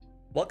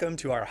Welcome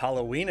to our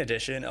Halloween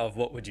edition of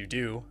What Would You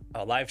Do,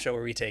 a live show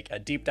where we take a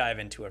deep dive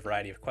into a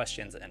variety of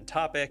questions and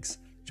topics.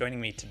 Joining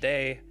me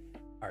today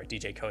are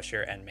DJ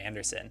Kosher and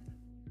Manderson.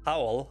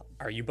 How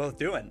are you both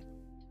doing?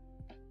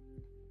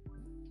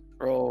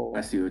 Bro,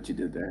 I see what you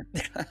did there.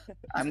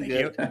 I'm Thank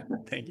good. you.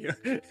 Thank you.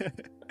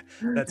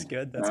 That's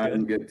good. That's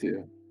I'm good. good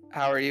too.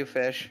 How are you,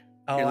 Fish?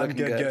 Oh, You're I'm looking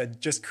good,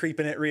 good. Just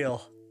creeping it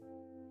real.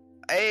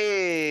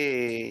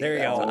 Hey, There you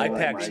that's go. what I like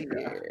packed to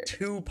hear.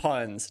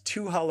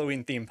 two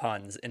Halloween themed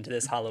puns into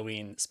this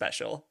Halloween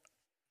special.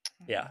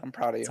 Yeah, I'm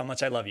proud of that's you. how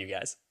much I love you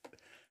guys.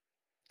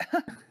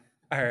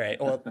 All right.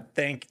 Well, I want to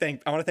thank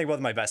both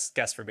of my best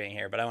guests for being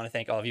here, but I want to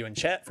thank all of you in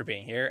chat for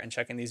being here and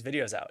checking these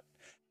videos out.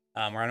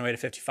 We're on our way to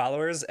 50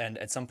 followers, and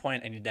at some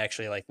point I need to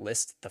actually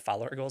list the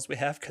follower goals we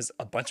have because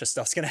a bunch of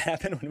stuff's gonna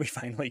happen when we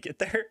finally get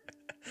there.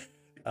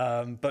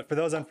 But for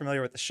those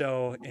unfamiliar with the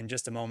show, in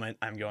just a moment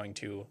I'm going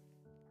to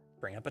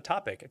bring up a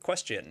topic, a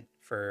question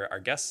for our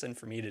guests and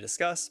for me to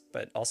discuss,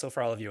 but also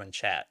for all of you in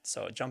chat.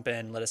 So jump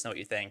in, let us know what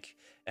you think,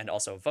 and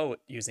also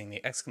vote using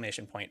the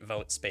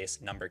 !vote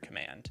space number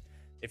command.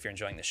 If you're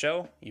enjoying the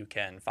show, you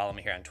can follow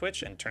me here on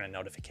Twitch and turn on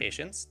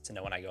notifications to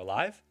know when I go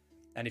live.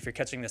 And if you're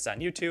catching this on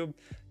YouTube,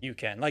 you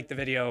can like the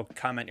video,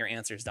 comment your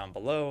answers down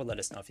below, let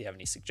us know if you have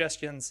any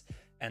suggestions,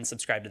 and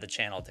subscribe to the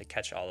channel to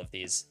catch all of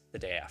these the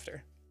day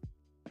after.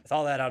 With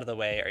all that out of the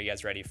way, are you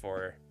guys ready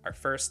for our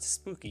first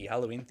spooky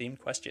Halloween themed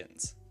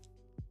questions?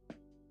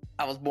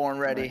 I was born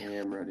ready. I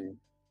am ready.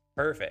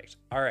 Perfect.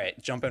 All right,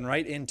 jumping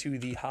right into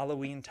the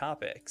Halloween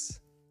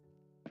topics.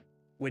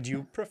 Would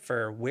you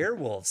prefer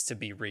werewolves to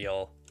be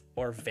real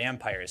or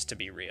vampires to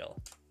be real?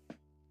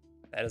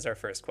 That is our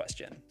first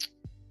question.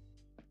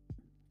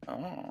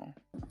 Oh,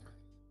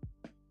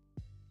 Do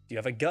you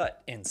have a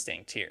gut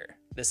instinct here?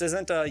 This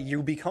isn't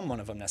you become one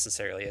of them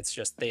necessarily. It's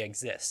just they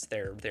exist.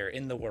 They're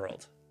in the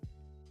world,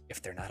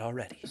 if they're not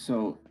already.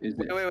 So is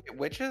it wait.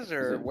 Witches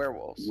or Is it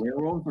werewolves?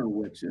 werewolves or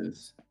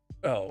witches?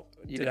 Oh,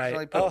 You did I?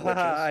 definitely put Oh, haha,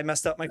 witches. I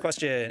messed up my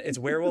question. It's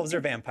werewolves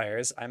or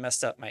vampires. I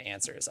messed up my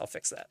answers. I'll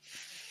fix that.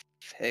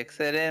 Fix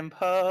it in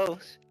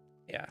post.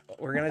 Yeah,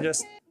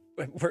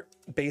 we're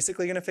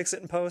basically gonna fix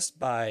it in post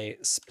by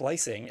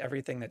splicing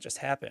everything that just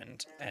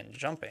happened and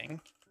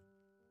jumping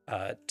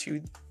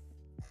to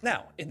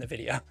now in the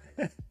video.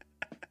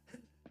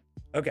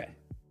 Okay,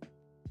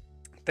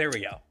 there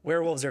we go.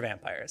 Werewolves or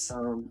vampires?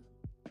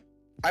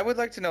 I would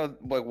like to know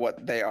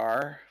what they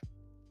are.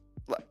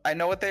 I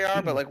know what they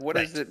are, but what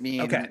does Right. it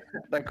mean? Okay.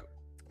 Like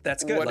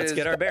That's good. what Let's is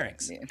get our that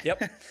bearings. mean?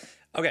 Yep.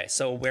 Okay,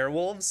 so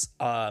werewolves,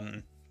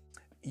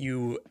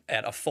 you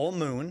at a full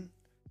moon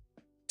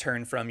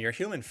turn from your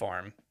human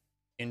form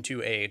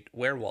into a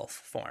werewolf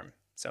form.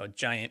 So a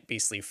giant,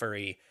 beastly,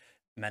 furry,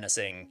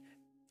 menacing,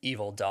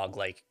 evil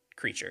dog-like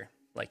creature,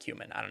 like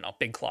human. I don't know,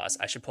 big claws.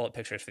 I should pull up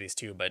pictures for these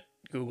two, but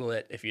Google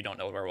it if you don't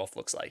know what a werewolf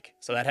looks like.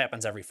 So that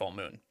happens every full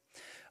moon.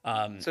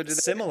 So do they-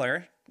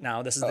 Similar,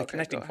 now this is the Okay,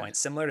 connecting go ahead. point,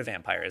 similar to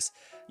vampires,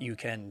 you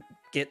can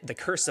get the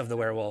curse of the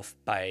werewolf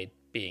by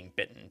being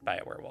bitten by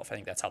a werewolf. I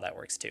think that's how that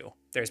works too.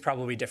 There's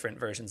probably different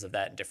versions of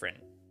that in different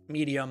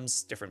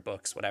mediums, different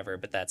books, whatever,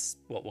 but that's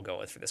what we'll go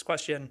with for this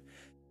question.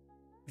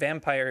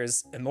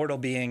 Vampires, immortal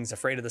beings,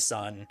 afraid of the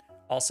sun,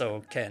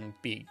 also can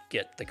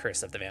get the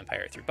curse of the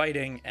vampire through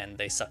biting, and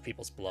they suck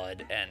people's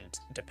blood, and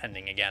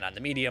depending again on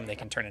the medium, they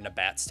can turn into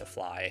bats to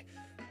fly.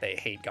 They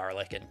hate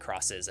garlic and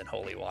crosses and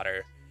holy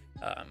water.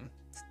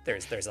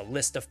 There's a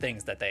list of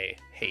things that they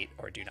hate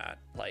or do not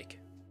like.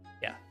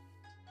 Yeah.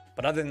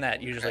 But other than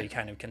that, usually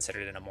kind of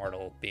considered an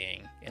immortal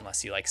being,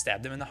 unless you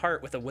stab them in the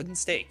heart with a wooden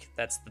stake.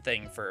 That's the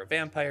thing for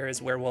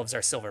vampires. Werewolves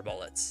are silver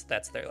bullets.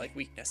 That's their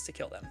weakness to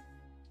kill them.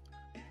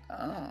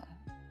 Oh,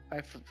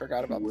 I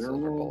forgot about the silver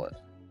Werewolf? bullet.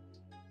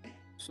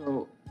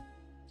 So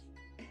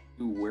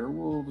do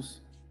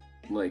werewolves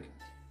hurt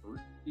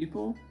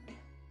people?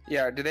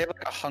 Yeah, do they have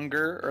a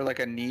hunger or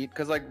a need?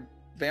 Because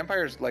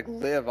vampires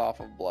live off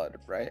of blood,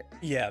 right?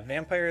 Yeah,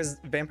 vampires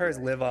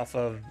live off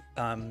of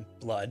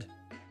blood.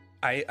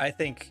 I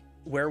think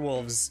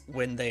werewolves,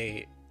 when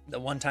the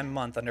one time a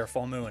month under a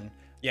full moon,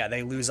 yeah,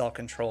 they lose all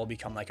control,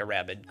 become like a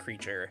rabid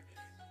creature.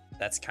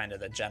 That's kind of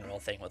the general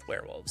thing with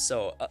werewolves.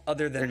 So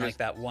other than They're just-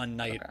 that one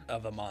night okay.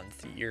 of a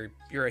month, you're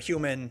a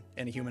human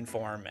in a human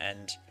form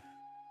and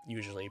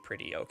usually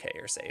pretty okay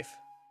or safe.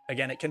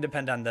 Again, it can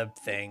depend on the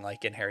thing.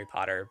 Like in Harry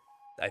Potter,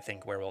 I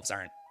think werewolves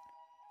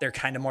they're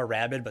kind of more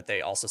rabid, but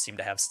they also seem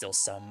to have still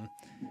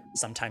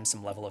sometimes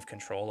some level of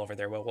control over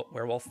their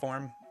werewolf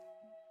form.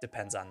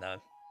 Depends on the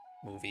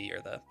movie or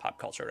the pop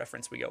culture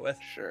reference we go with.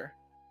 Sure.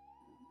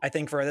 I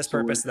think for this So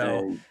we're purpose, though,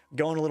 saying-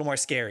 going a little more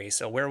scary.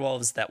 So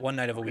werewolves that one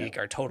night of a Okay. week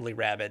are totally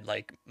rabid,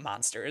 like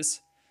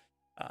monsters.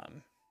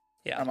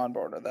 Yeah, I'm on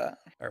board with that.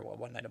 or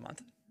one night a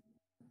month.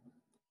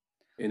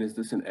 And is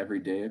this an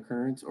everyday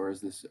occurrence, or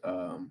is this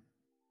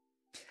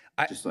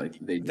just they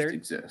just they're-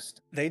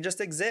 exist? They just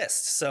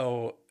exist.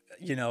 So,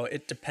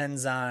 it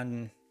depends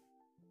on,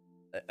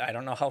 I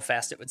don't know how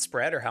fast it would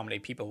spread or how many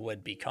people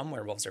would become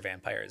werewolves or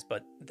vampires,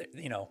 but,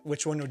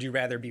 which one would you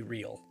rather be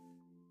real?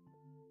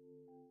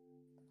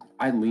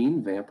 I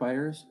lean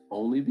vampires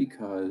only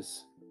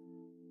because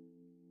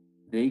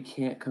they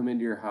can't come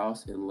into your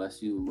house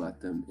unless you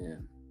let them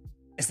in.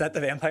 Is that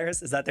the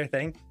vampires? Is that their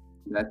thing?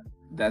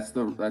 That's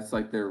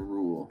like their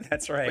rule.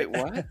 That's right.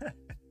 Wait, what?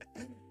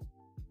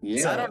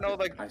 Yeah. So I don't know,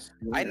 like,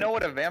 I know swear.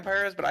 what a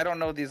vampire is, but I don't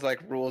know these like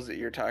rules that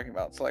you're talking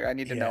about. So like, I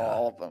need to know Yeah.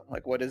 all of them.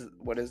 Like, what is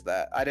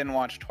that? I didn't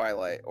watch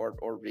Twilight or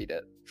read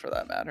it for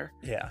that matter.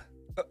 Yeah.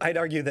 I'd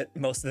argue that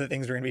most of the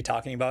things we're going to be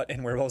talking about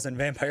in werewolves and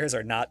vampires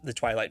are not the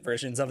Twilight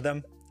versions of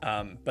them.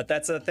 But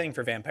that's a thing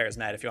for vampires,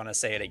 Matt, if you want to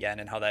say it again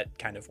and how that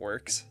kind of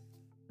works.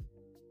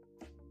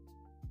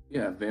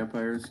 Yeah,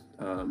 vampires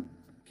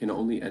can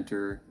only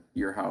enter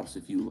your house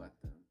if you let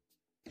them.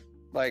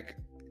 Like,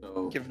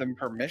 So give them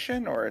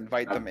permission or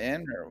invite them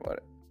in or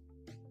what?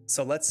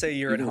 So let's say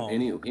you're at home.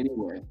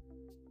 Anyway.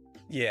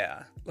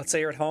 Yeah. Let's say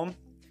you're at home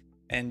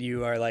and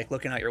you are like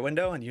looking out your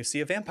window and you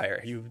see a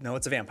vampire. You know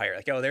it's a vampire.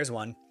 Like, oh, there's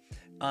one.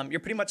 You're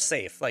pretty much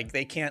safe. Like,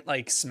 they can't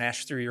like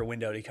smash through your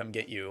window to come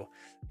get you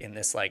in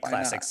this like Why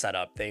classic not?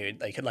 setup. They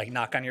could like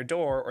knock on your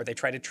door, or they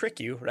try to trick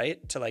you, right?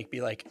 To like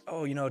be like,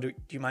 oh, you know, do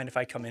you mind if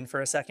I come in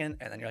for a second?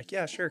 And then you're like,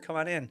 yeah, sure, come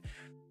on in.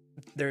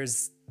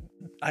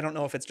 I don't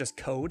know if it's just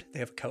code. They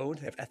have a code,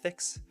 they have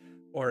ethics,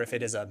 or if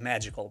it is a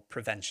magical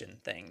prevention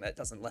thing that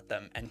doesn't let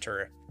them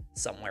enter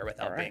somewhere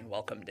without Alright. being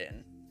welcomed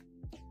in.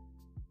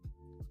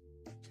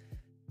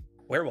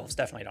 Werewolves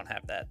definitely don't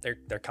have that.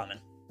 They're coming.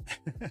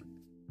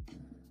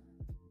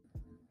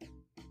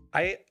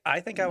 I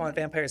think I want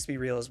vampires to be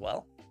real as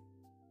well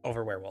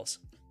over werewolves.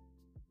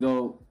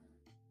 Though,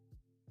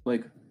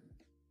 like,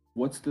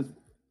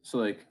 so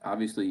like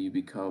obviously you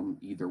become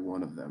either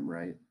one of them,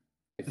 right?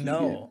 If you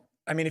No.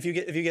 I mean, if you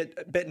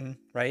get bitten,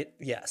 right?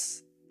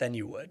 Yes, then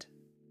you would.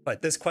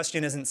 But this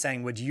question isn't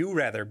saying would you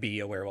rather be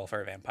a werewolf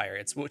or a vampire?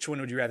 It's which one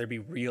would you rather be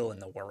real in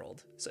the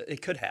world? So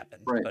it could happen,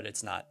 Right. but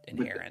it's not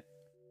inherent.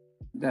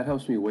 that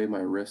helps me weigh my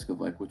risk of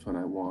like which one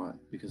I want,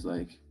 because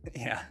like,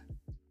 Yeah.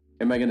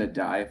 am I gonna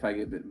die if I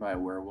get bitten by a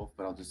werewolf,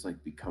 but I'll just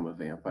like become a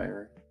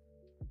vampire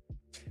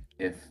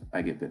if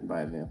I get bitten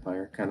by a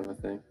vampire, kind of a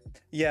thing?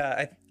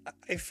 Yeah,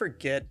 I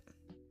forget.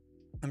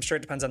 I'm sure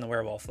it depends on the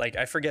werewolf. Like,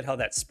 I forget how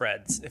that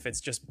spreads. If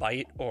it's just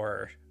bite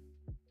or,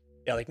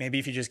 yeah, like maybe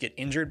if you just get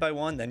injured by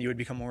one, then you would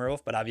become a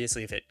werewolf. But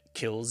obviously, if it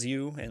kills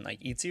you and like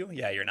eats you,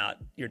 yeah, you're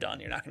done.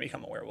 You're not gonna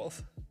become a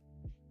werewolf.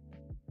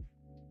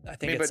 I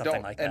think it's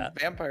something like that.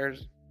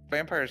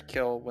 Vampires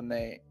kill when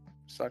they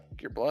suck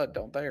your blood,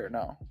 don't they? Or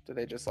no? Do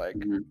they just like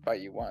Mhm.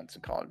 bite you once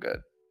and call it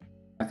good?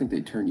 I think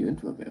they turn you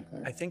into a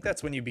vampire. I think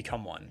that's when you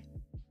become one.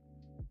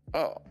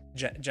 Oh,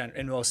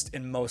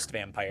 In most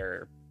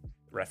vampire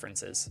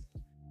references,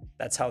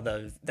 that's how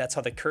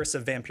the curse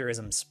of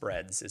vampirism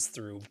spreads, is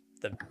through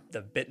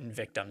the bitten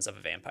victims of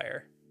a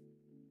vampire.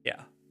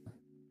 Yeah.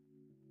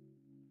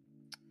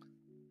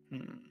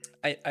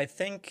 I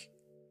think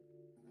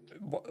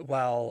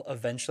while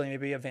eventually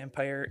maybe a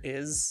vampire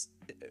is,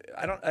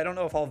 I don't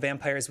know if all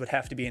vampires would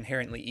have to be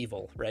inherently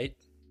evil, right?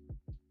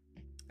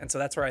 And so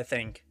that's where I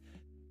think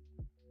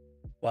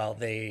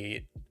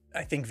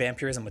I think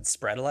vampirism would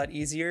spread a lot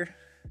easier.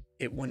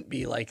 It wouldn't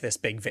be like this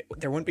big,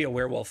 there wouldn't be a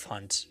werewolf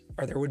hunt,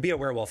 or there would be a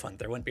werewolf hunt.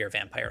 There wouldn't be a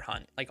vampire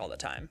hunt like all the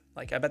time.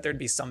 Like, I bet there'd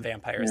be some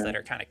vampires that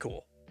are kind of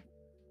cool.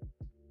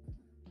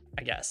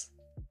 I guess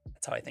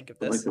that's how I think of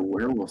But this. like the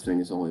werewolf thing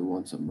is only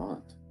once a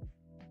month.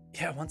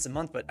 Yeah, once a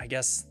month, but I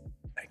guess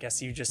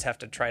you just have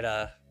to try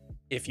to,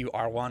 if you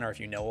are one or if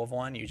you know of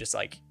one, you just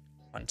like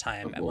one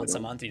time Avoid once a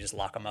them. month, you just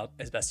lock them up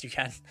as best you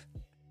can.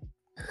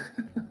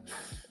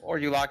 or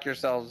you lock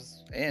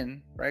yourselves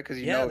in, right? Because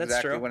you Yeah, know that's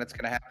exactly true. when it's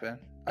gonna happen.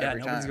 Yeah,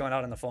 every nobody's time. going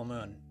out on the full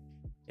moon.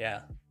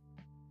 Yeah.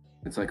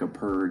 It's like a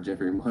purge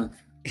every month.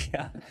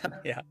 Yeah.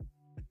 Yeah.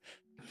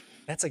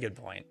 That's a good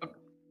point. So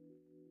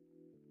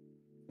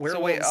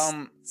Werewolves wait,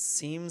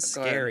 seem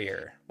go ahead.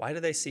 scarier. Why do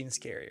they seem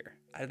scarier?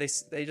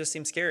 They just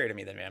seem scarier to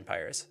me than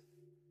vampires.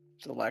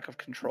 It's a lack of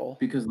control.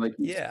 Because like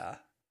Yeah.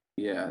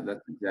 yeah,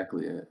 that's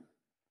exactly it.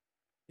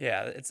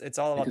 Yeah, it's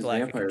all about Because the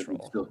lack of vampires can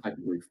control. still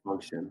technically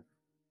function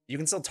You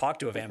can still talk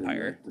to a within,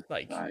 vampire. the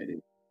Like,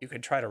 society. you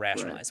could try to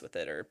rationalize with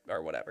it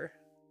or whatever.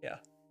 Yeah.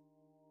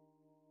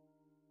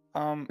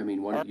 I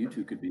mean, one of you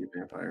two could be a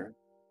vampire.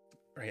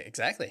 Right,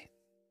 exactly.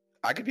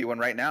 I could be one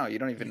right now. You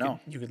don't even know.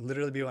 You could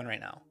literally be one right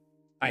now.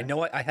 I Yeah.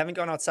 know I haven't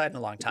gone outside in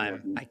a long Yeah.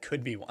 time. I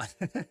could be one.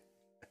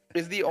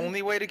 Is the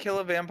only way to kill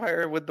a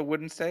vampire with the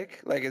wooden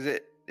stake? Like, is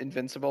it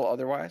invincible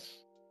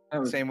otherwise? That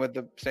was- Same with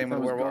that was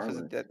werewolf. Is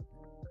it garlic. dead?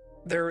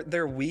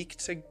 They're weak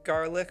to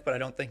garlic, but I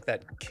don't think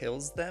that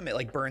kills them. It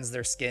like burns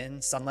their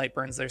skin. Sunlight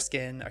burns their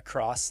skin. A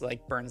cross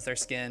like burns their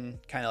skin.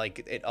 Kind of like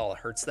it all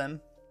hurts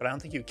them. But I don't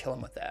think you kill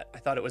them with that. I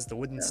thought it was the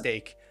wooden Yeah.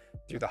 stake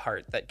through the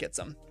heart that gets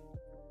them.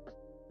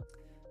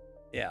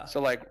 Yeah.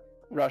 So like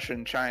Russia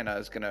and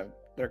China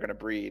they're gonna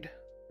breed.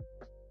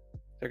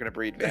 They're gonna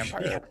breed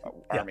vampire Yeah.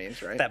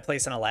 armies, right? That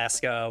place in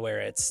Alaska where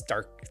it's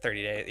dark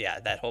 30 days. Yeah,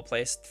 that whole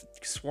place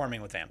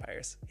swarming with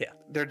vampires. Yeah.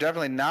 They're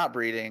definitely not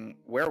breeding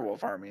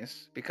werewolf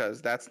armies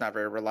because that's not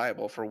very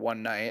reliable for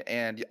one night,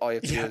 and all you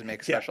have to Yeah, do is make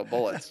yeah. special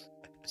bullets.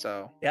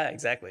 So Yeah,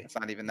 exactly. it's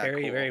not even that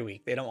Very, cool. very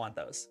weak. They don't want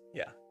those.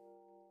 Yeah,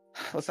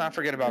 Let's not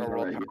forget about That's our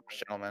world right.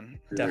 powers, gentlemen.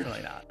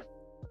 definitely not.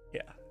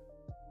 Yeah.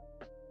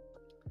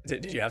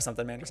 Did you have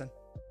something, Manderson?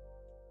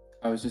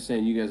 I was just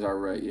saying, you guys are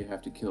right. You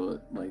have to kill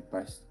it like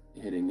by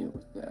hitting it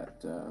with that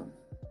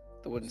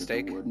The wooden is it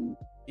stake. the wooden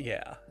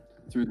Yeah.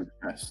 through the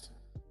chest.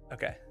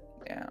 Okay.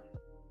 Yeah.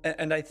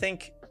 And I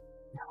think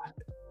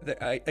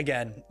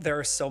again, there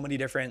are so many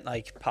different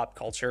like pop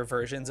culture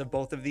versions of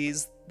both of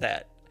these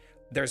that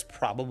there's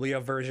probably a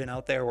version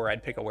out there where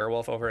I'd pick a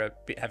werewolf over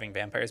having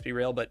vampires be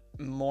real, but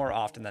more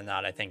often than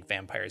not, I think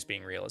vampires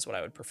being real is what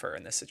I would prefer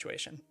in this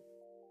situation.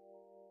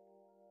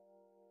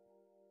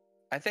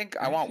 I think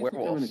I want actually think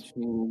I'm gonna werewolves.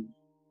 change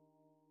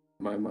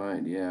my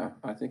mind. Yeah,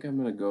 I think I'm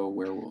gonna go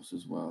werewolves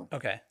as well.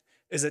 Okay.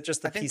 Is it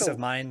just the I think peace the- of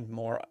mind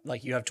more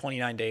like you have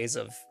 29 days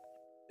of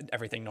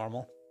everything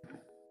normal?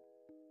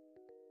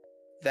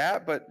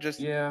 That, but just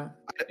Yeah,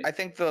 I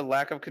think the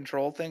lack of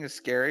control thing is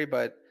scary,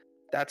 but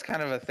that's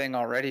kind of a thing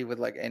already with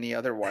like any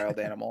other wild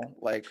animal.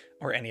 Like,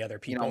 Or any other you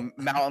people? know,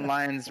 mountain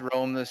lions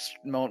roam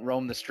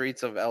the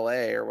streets of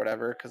LA or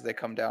whatever because they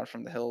come down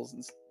from the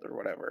hills or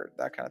whatever,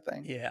 that kind of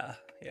thing. Yeah,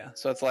 yeah.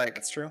 So it's like,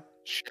 That's true.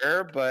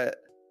 sure,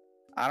 but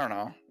I don't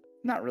know.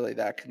 Not really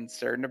that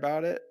concerned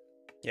about it.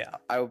 Yeah.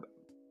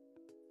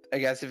 I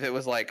guess if it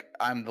was like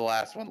I'm the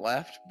last one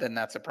left, then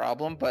that's a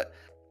problem. But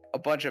a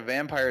bunch of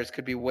vampires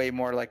could be way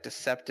more like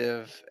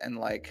deceptive and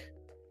like,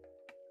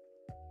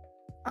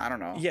 I don't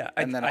know. Yeah,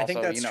 and then I also,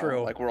 think that's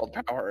true. like world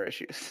power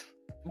issues.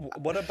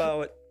 What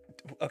about,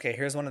 okay,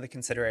 here's one of the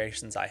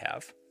considerations I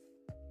have.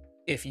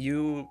 If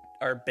you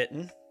are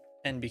bitten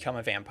and become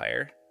a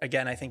vampire,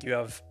 again, I think you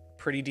have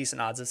pretty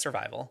decent odds of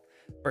survival.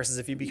 Versus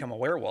if you become a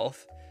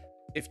werewolf,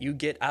 if you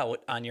get out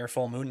on your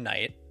full moon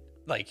night,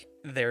 like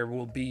there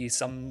will be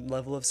some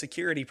level of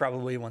security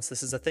probably once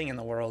this is a thing in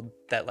the world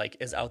that like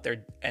is out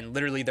there, and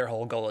literally their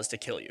whole goal is to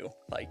kill you.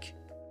 Like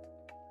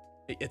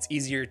it's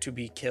easier to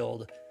be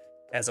killed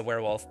as a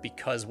werewolf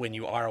because when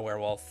you are a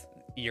werewolf,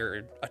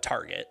 you're a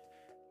target.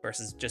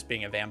 Versus just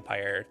being a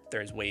vampire,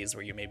 there's ways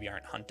where you maybe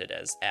aren't hunted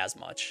as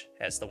much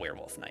as the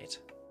werewolf night.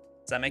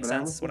 Does that make but I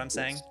don't sense? What think I'm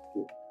saying?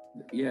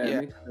 Yeah, Yeah.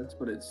 it makes sense,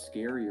 but it's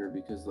scarier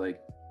because like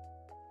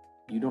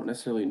you don't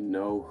necessarily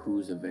know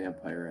who's a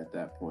vampire at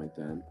that point.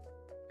 Then,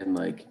 and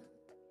like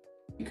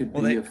you could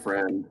Well, be they- a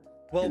friend,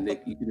 Well, and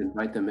you could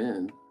invite them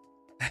in,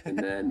 and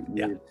then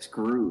Yeah. you're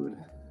screwed.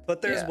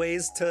 but there's Yeah.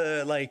 ways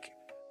to like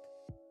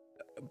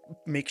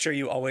make sure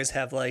you always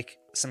have like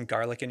some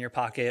garlic in your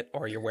pocket,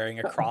 or you're wearing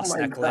a cross Oh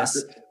my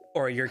necklace, God.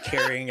 or you're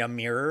carrying a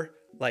mirror.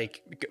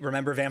 Like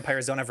remember,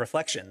 vampires don't have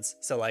reflections,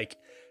 so like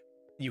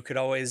you could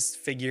always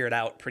figure it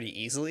out pretty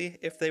easily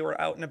if they were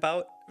out and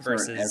about. For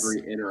Versus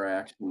every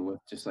interaction with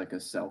just like a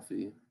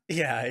selfie.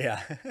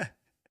 yeah.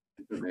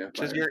 with the vampire.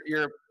 Just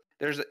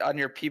there's on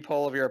your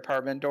peephole of your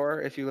apartment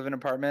door, if you live in an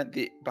apartment,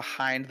 the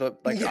behind the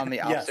like on the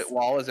Yes. opposite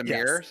wall is a Yes.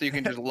 mirror, so you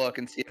can just look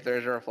and see if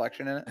there's a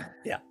reflection in it.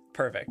 Yeah,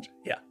 perfect.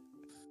 Yeah.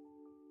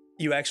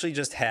 You actually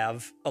just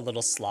have a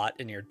little slot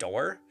in your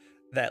door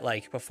that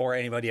like before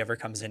anybody ever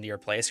comes into your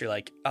place, you're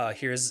like,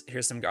 here's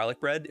some garlic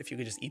bread. If you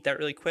could just eat that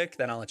really quick,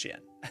 then I'll let you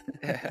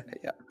in.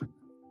 Yeah.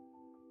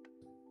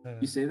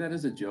 You say that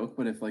as a joke,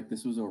 but if like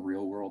this was a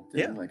real world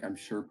thing, Yeah. like I'm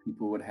sure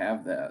people would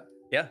have that.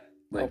 Yeah,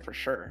 Oh, Like for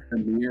sure. the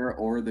mirror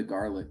or the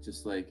garlic,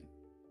 just like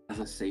as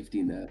a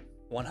safety net.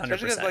 100%.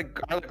 Especially because like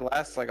garlic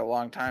lasts like a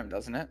long time,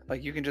 doesn't it?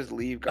 Like you can just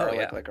leave garlic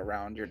yeah. like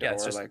around your Yeah, door,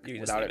 it's just- like you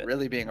can just without leave it it.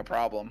 really being a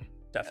problem for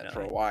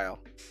Definitely. a while.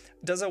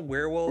 Does a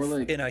werewolf Or,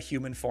 like- in a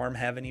human form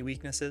have any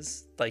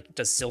weaknesses? Like,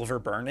 does silver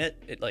burn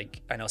it?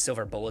 Like, I know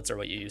silver bullets are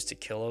what you use to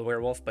kill a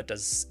werewolf, but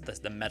does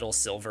the metal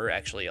silver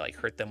actually like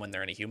hurt them when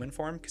they're in a human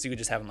form? Because you could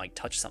just have them like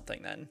touch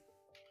something then.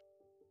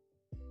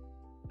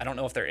 I don't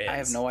know if there is. I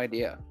have no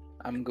idea.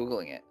 I'm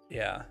googling it.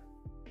 Yeah.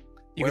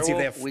 You can see if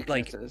they have Werewolf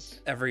like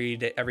weaknesses. every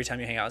day, every time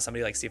you hang out with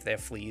somebody, like see if they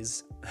have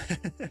fleas.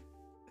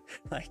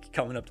 Like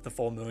coming up to the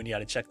full moon, you got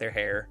to check their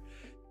hair.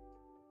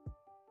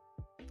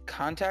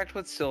 Contact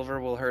with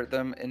silver will hurt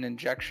them. An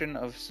injection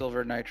of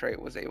silver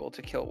nitrate was able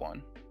to kill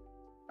one.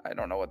 I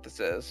don't know what this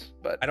is,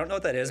 but I don't know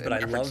what that is, In but I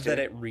reference love that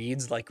to- it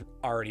reads like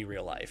already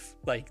real life,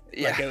 like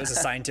Yeah. it was a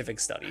scientific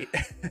study.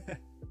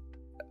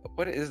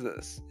 what is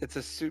this? It's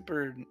a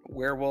super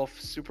werewolf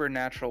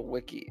supernatural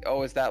wiki.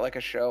 Oh, is that like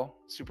a show?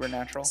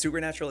 Supernatural?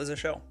 Supernatural is a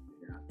show.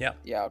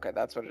 Yeah, okay,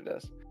 that's what it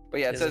is. But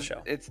yeah, It it is a says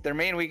show. it's their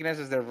main weakness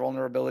is their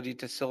vulnerability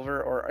to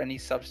silver or any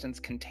substance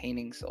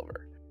containing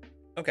silver.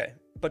 Okay,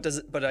 but does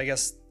it? But I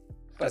guess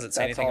But does it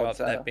say that's anything all about it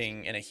says. that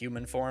being in a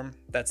human form?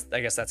 I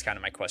guess that's kind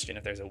of my question.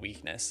 If there's a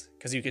weakness,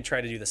 because you could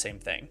try to do the same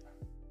thing.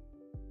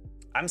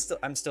 I'm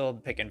still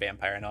picking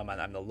vampire. I know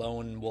I'm the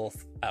lone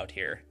wolf out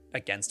here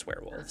against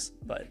werewolves,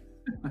 but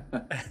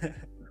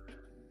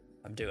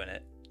I'm doing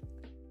it.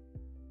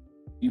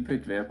 You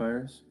picked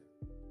vampires?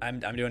 I'm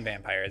doing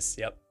vampires.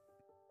 Yep.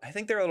 I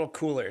think they're a little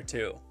cooler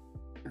too.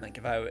 Like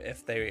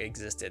if they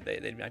existed,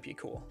 they might be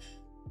cool.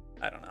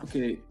 I don't know.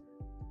 Okay.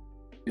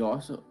 You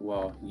also,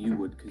 well, you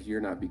would because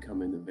you're not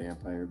becoming the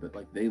vampire, but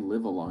like they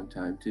live a long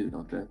time too,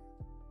 don't they?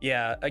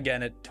 Yeah.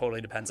 Again, it totally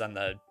depends on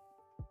the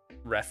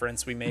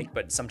reference we make,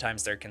 but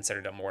sometimes they're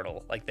considered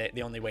immortal. Like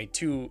the only way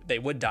they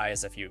would die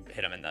is if you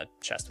hit them in the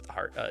chest with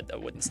a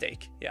wooden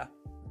stake. Yeah.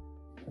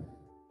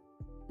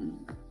 Hmm.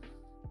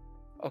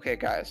 Okay,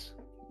 guys,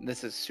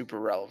 this is super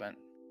relevant.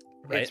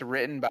 Right? It's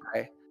written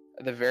by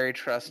the very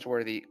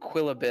trustworthy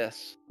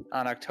Quillabis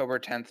on October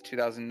 10th,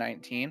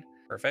 2019.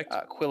 Perfect.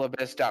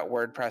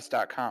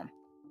 Quillabis.wordpress.com.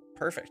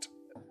 Perfect.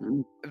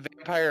 Mhm.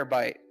 Vampire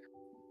bite.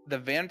 The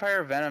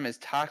vampire venom is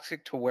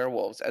toxic to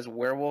werewolves, as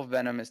werewolf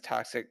venom is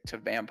toxic to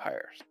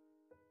vampires.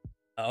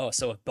 Oh,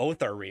 so if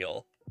both are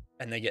real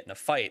and they get in a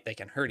fight, they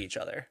can hurt each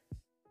other.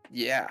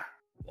 Yeah,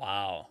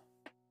 Wow.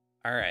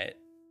 All right.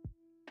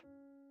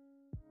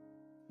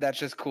 that's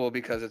just cool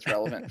because it's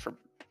relevant for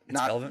It's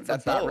relevant for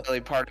that's not both.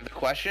 really part of the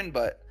question,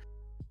 but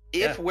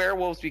if Yeah.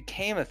 werewolves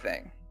became a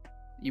thing,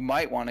 you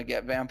might want to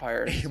get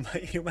vampires You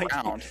might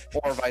around,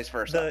 or vice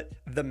versa.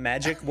 the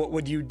magic what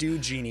would you do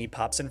genie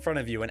pops in front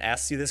of you and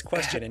asks you this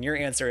question, and your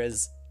answer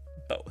is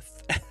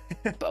both.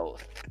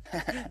 Both.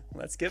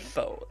 Let's get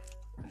both.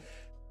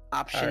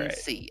 Option Alright.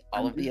 C,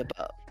 all of the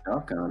above.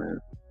 Stuck on it.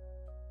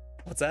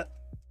 What's that?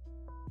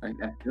 I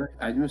feel like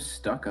I'm just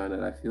stuck on it.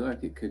 I feel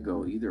like it could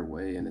go either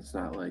way, and it's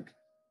not like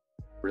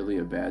really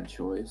a bad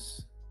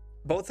choice.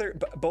 Both are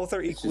It's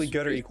equally just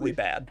good or equally basically-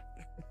 bad.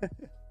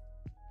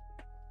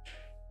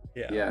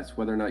 Yeah. Yeah, it's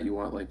whether or not you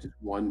want like just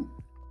one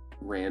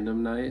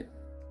random night,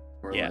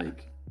 or Yeah.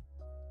 like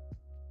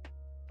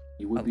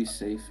you would be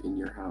safe in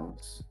your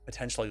house.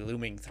 Potentially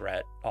looming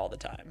threat all the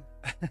time.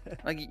 But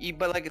think You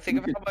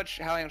of could-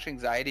 how much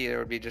anxiety there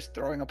would be just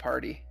throwing a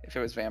party if it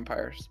was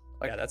vampires.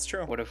 Like, yeah, that's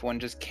true. what if one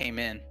just came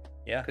in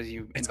Yeah. because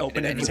you It's invited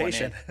open anyone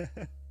invitation.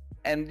 in?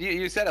 And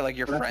you said it like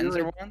your But I feel friends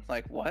are like- one.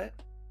 Like what?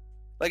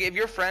 Like if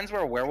your friends were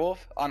a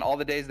werewolf on all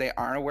the days they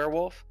aren't a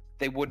werewolf,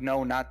 they would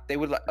know not. They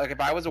would like if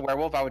I was a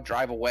werewolf, I would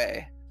drive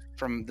away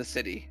from the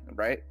city,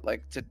 right?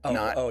 Like to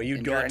not.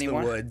 You'd go injure out to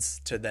anyone. the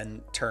woods to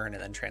then turn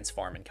and then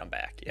transform and come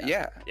back. Yeah.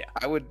 Yeah. Yeah.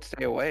 I would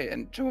stay away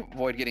and to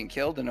avoid getting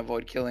killed and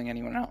avoid killing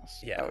anyone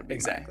else. Yeah, That would be my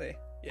exactly.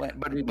 Yeah. plan.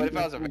 But Maybe if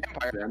I was a like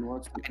vampire, Ben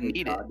wants to I play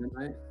need it. COD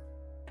tonight.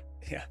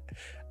 Yeah.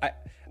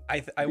 I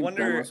Think Ben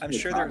wonder, wants to I'm play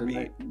sure COD there'd be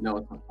tonight? No,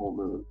 it's a full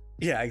moon.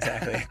 Yeah,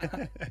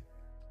 exactly.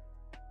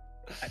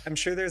 I'm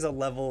sure there's a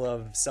level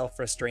of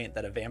self-restraint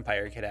that a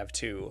vampire could have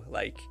too.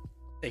 Like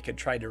they could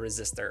try to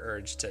resist their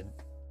urge to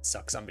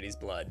suck somebody's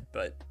blood,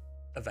 but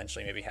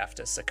eventually maybe have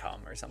to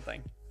succumb or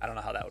something. I don't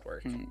know how that would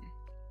work. Hmm. I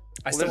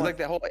Well, still there's want... like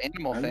that whole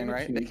animal I'm thing, gonna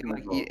right? They change can my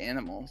like vote. eat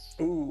animals.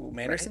 Ooh,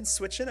 Manderson's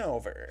switching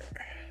over.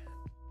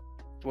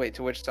 Wait,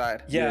 to which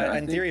side? Yeah, Yeah, I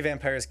in think- theory,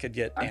 vampires could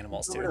get I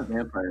animals think we're too.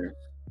 Vampires.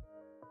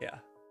 Yeah.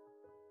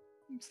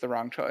 It's the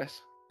wrong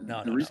choice.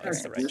 No, The no, reason it's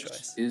I the right switched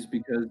choice. is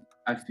because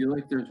I feel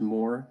like there's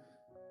more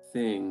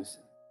things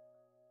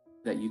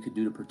that you could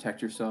do to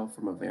protect yourself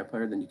from a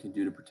vampire than you can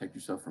do to protect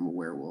yourself from a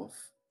werewolf.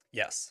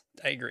 Yes,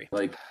 I agree.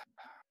 Like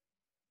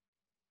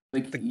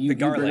The you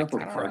bring up garlic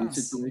a party cross.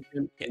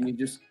 situation, Yeah. and you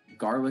just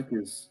garlic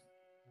is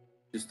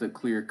just a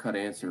clear cut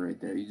answer right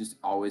there. You just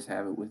always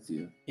have it with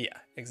you. Yeah,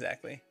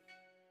 exactly.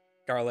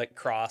 Garlic,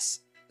 cross,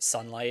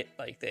 sunlight.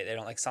 Like they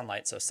don't like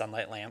sunlight, so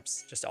sunlight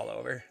lamps just all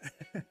over.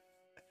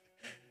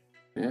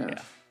 Yeah.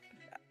 Yeah.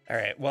 All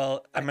right.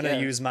 Well, I'm gonna Yeah.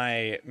 use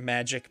my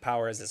magic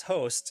powers as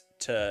host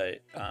to,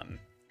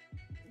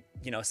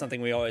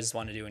 something we always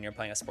want to do when you're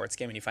playing a sports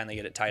game and you finally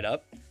get it tied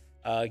up.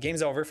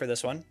 Game's over for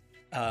this one.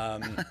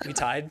 We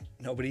tied.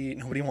 Nobody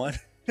won.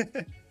 We're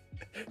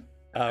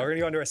gonna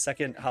go into our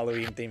second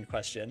Halloween themed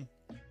question.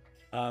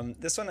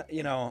 This one,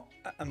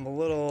 I'm a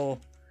little.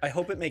 I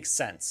hope it makes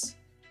sense.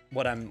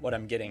 What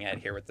I'm getting at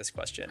here with this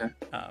question.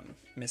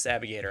 Miss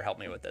Abigator, help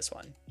me with this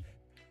one.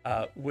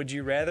 Would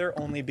you rather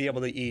only be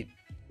able to eat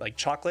like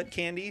chocolate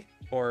candy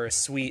or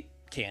sweet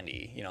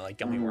candy, like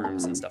gummy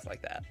worms and stuff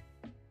like that?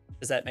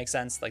 Does that make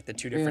sense? Like the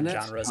two different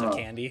that's genres of tough.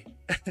 candy?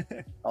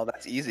 Oh,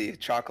 that's easy.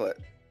 Chocolate.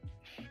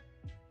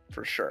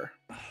 For sure.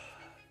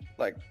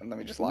 Like, let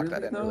me just lock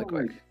that Really, in really though?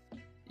 quick.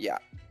 Yeah.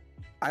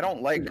 I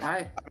don't like. Dude, I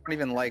don't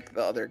even like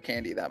the other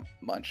candy that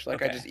much.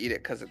 Like, I Okay. just eat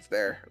it because it's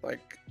there.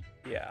 Like,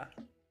 Yeah,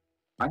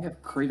 I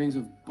have cravings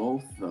of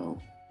both though.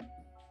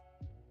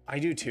 I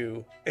do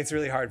too. It's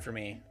really hard for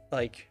me.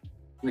 Like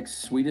Like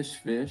Swedish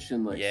Fish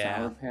and like Yeah.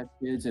 Sour Patch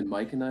Kids and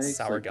Mike and Ike's.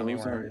 sour like, gummy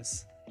those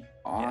worms.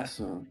 Are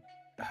awesome.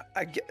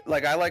 I get.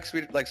 Like, I like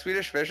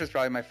Swedish Fish is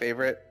probably my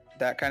favorite.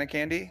 That kind of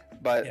candy.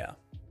 But Yeah,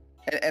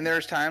 and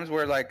there's times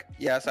where like,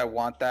 yes, I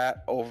want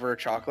that over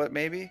chocolate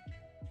maybe,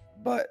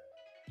 but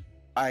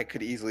I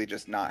could easily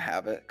just not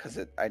have it because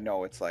I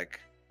know it's like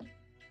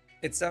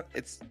it's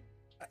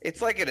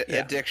it's like an Yeah.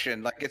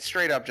 addiction. Like it's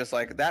straight up just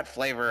like that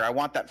flavor. I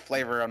want that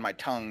flavor on my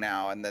tongue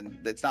now, and then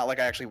it's not like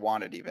I actually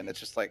want it even. It's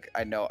just like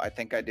I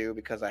think I do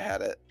because I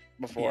had it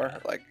before. Yeah.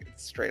 Like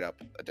it's straight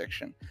up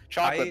addiction.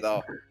 Chocolate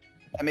though,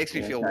 that makes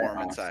me feel warm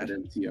inside.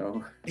 Antioxidants,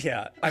 yo.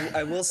 Yeah,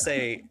 I will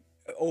say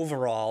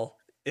overall,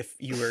 if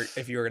you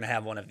were gonna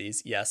have one of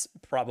these, yes,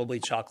 probably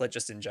chocolate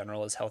just in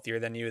general is healthier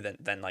than you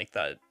than like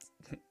the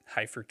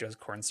high fructose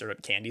corn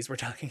syrup candies we're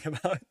talking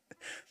about.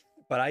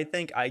 But I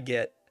think I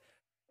get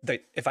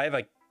if I have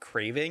a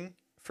craving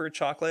for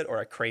chocolate or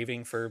a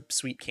craving for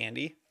sweet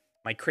candy,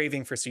 my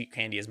craving for sweet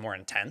candy is more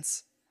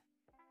intense.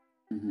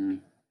 hmm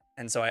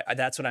And so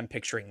that's what I'm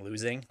picturing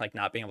losing, like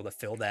not being able to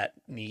fill that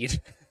need.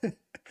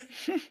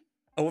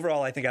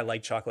 overall, I think I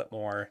like chocolate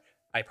more.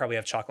 I probably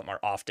have chocolate more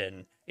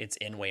often. It's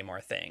in way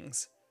more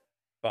things.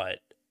 But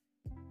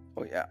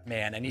Oh yeah.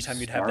 man, anytime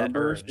you'd have that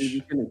Starburst, are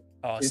you urge. gonna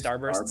Oh, kiss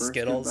Starburst, Starburst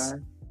Skittles,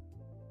 goodbye?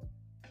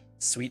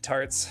 sweet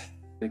tarts,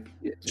 Like,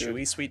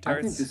 chewy sweet I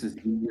think tarts. this is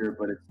easier,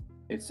 but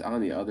it's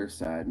on the other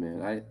side,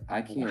 man.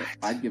 I can't. What?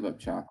 I'd give up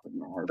chocolate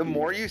in a The heartbeat.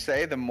 more you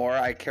say, the more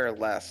I care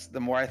less. The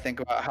more I think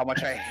about how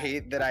much I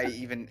hate that I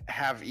even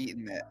have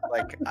eaten it.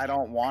 Like, I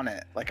don't want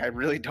it. Like, I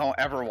really don't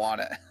ever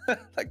want it.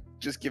 Like,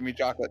 just give me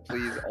chocolate,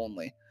 please,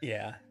 only.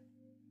 Yeah.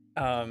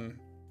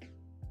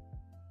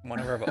 One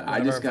of our I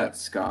just got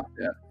votes. scoffed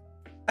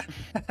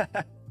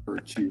at for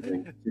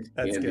choosing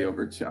That's candy good.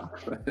 over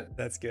chocolate.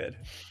 That's good.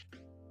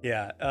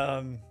 Yeah.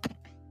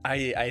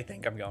 I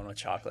think I'm going with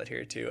chocolate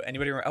here too.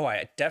 Anybody? Oh,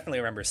 I definitely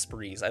remember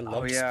Sprees. I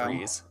love yeah.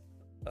 Sprees.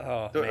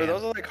 Oh Are man.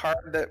 those like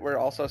hard that were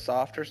also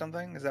soft or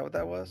something? Is that what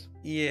that was?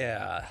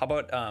 Yeah. How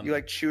about You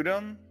like chewed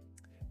them?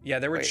 Yeah,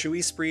 there were wait.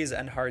 chewy Sprees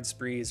and hard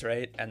Sprees,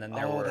 right? And then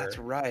there were. That's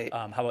right.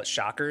 How about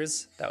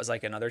Shockers? That was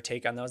like another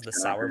take on those, the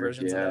sour Shockers,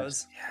 versions yeah. of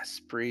those. Yeah,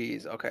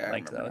 Sprees. Okay, I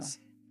Liked remember now. those.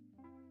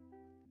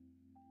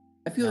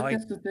 I feel No, like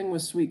that's the thing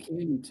with sweet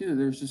candy too.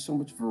 There's just so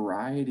much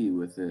variety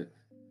with it.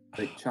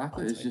 Like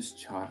chocolate is just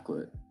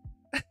chocolate.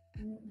 Yeah,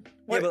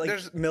 Wait, but like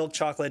there's milk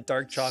chocolate,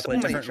 dark so chocolate,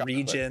 many different chocolate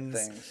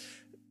regions. things.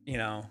 You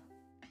know.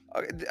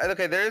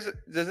 Okay, does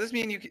this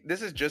mean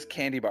this is just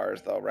candy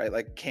bars though, right?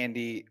 Like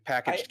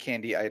packaged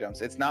candy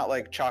items. It's not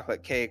like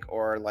chocolate cake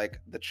or like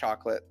the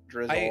chocolate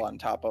drizzle on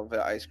top of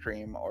the ice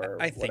cream or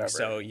I think whatever.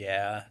 so.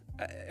 Yeah.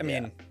 I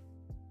mean,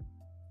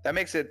 That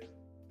makes it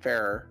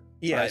fairer.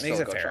 but yeah, I it makes still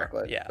it go fair.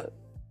 chocolate, Yeah. but-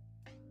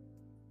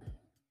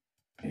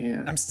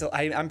 Yeah.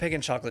 I'm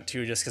picking chocolate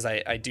too, just because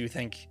I do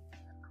think.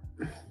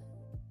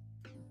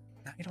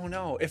 I don't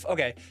know if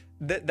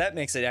that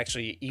makes it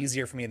actually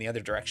easier for me in the other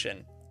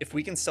direction. If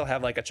we can still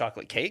have like a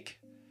chocolate cake,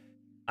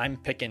 I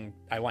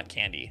want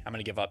candy. I'm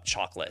gonna give up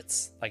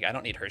chocolates. Like I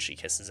don't need Hershey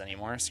Kisses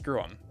anymore.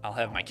 Screw them. I'll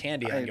have my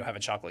candy and then you'll have a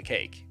chocolate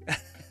cake.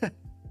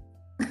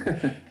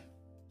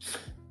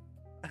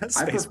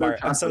 Spacebar.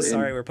 I'm so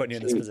sorry we're putting you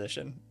in this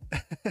position.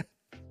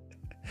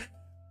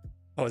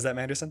 Oh, is that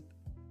Manderson?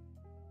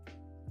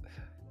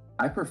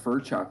 I prefer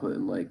chocolate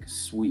in like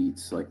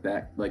sweets, like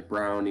that, like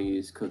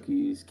brownies,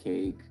 cookies,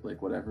 cake,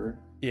 like whatever.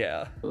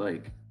 Yeah. But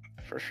like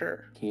for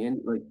sure.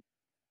 candy, like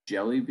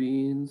jelly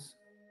beans.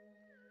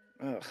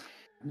 Ugh.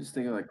 I'm just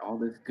thinking like all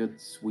this good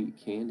sweet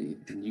candy.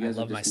 And you I guys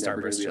love are my just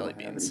never gonna Starburst be able jelly to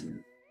have it beans.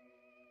 again.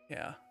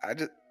 Yeah.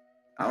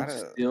 I'll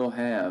don't- still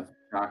have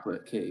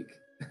chocolate cake.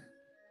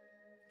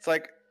 It's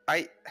like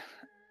I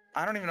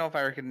don't even know if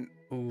I can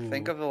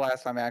think Ooh. of the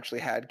last time I actually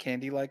had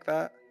candy like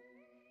that.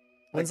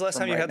 When's the last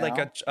from time you right had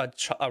like now.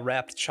 a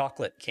wrapped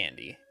chocolate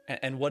candy?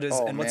 And what is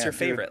Oh, and what's man, your dude.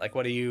 favorite? Like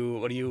what are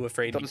you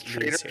afraid Those to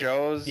Trader use here?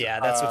 Joe's. Yeah,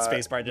 that's what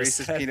Spacebar just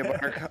Reese's said. peanut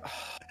butter.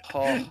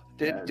 Oh,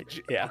 did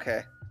you? Yeah.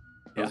 Okay.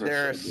 Yeah. Those are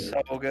They're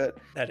so so good.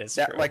 That is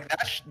That true. like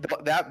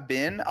that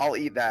bin, I'll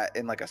eat that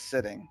in like a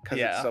sitting because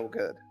Yeah. it's so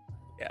good.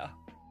 Yeah.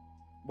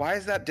 Why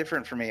is that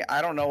different for me?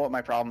 I don't know what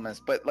my problem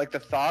is, but like the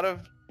thought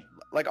of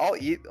like I'll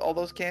eat all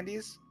those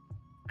candies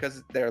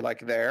because they're like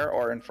there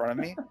or in front of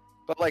me.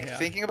 But like Yeah.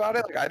 thinking about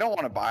it, like I don't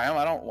want to buy them.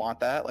 I don't want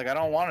that. Like I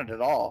don't want it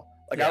at all.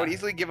 Like I would Yeah.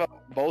 easily give up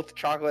both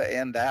chocolate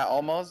and that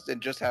almost, and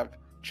just have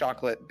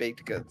chocolate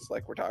baked goods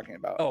like we're talking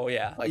about. Oh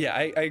yeah. Like, yeah,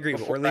 I agree,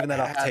 but we're before leaving that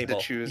I off the had to table.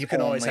 choose You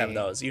can always have only-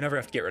 those. You never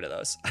have to get rid of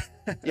those.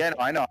 Yeah, no,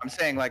 I know. I'm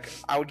saying like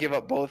I would give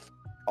up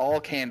all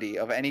candy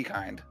of any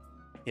kind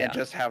Yeah. and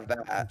just have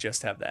that.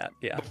 Just have that.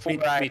 Yeah. Before Me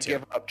I too.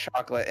 give up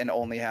chocolate and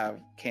only have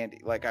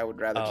candy. Like I would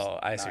rather just Oh,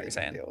 I see not what you're even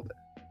saying. deal with it.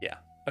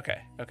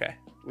 Okay.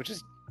 Which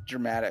is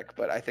dramatic,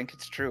 but I think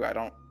it's true.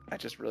 I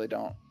just really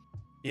don't.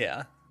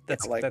 Yeah.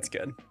 That's like- that's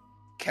good.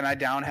 Can I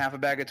down half a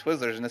bag of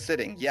Twizzlers in a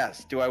sitting?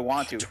 Yes. Do I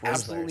want to?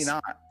 Absolutely Twizzlers.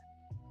 not.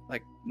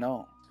 Like,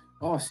 no.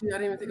 Oh, see, I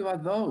didn't even think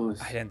about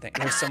those. I didn't think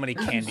there's so many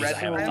candies I Red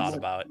haven't thought Ones?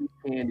 about.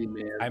 Candy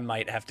man. I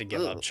might have to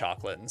give up Ugh.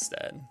 chocolate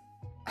instead.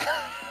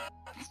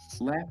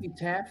 Laffy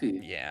Taffy.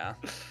 Yeah.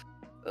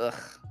 Ugh.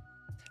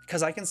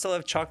 Because I can still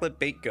have chocolate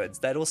baked goods.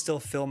 That'll still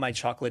fill my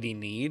chocolatey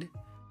need.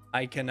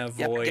 I can Yeah, I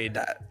get avoid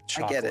that. I get it.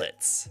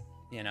 chocolates.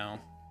 You know,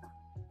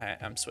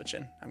 I'm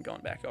switching. I'm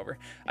going back over.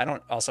 I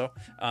don't also.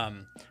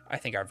 I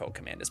think our vote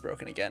command is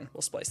broken again.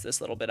 We'll splice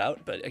this little bit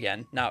out. But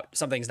again, now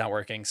something's not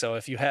working. So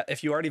if you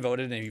already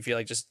voted and if you feel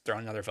like just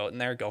throwing another vote in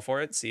there, go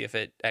for it. See if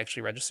it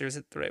actually registers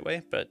it the right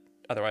way. But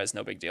otherwise,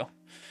 no big deal.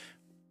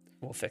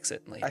 We'll fix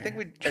it later. I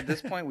think at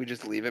this point we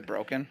just leave it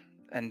broken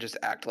and just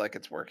act like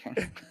it's working.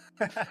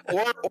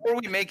 or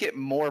we make it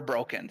more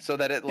broken so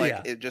that it like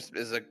Yeah. it just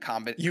is a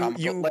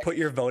you put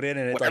your vote in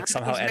and it like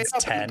somehow adds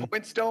 10.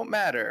 Points don't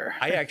matter.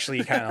 I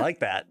actually kind of like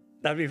that.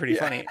 That'd be pretty Yeah.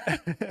 funny.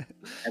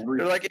 Every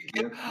They're like,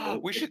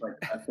 shift we is should- like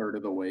a third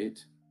of the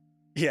weight.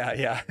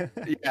 Yeah.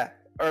 Yeah.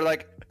 Or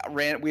like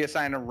we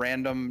assign a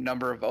random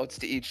number of votes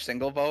to each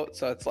single vote,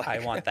 so it's like I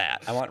want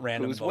that. I want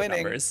random Who's vote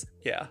winning? numbers.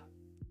 Yeah.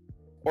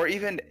 Or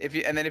even if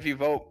you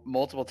vote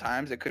multiple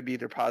times, it could be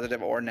either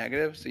positive or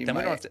negative. So you Then we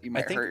might don't have to, you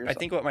might hurt I yourself.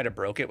 think what might have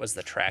broke it was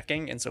the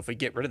tracking, and so if we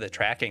get rid of the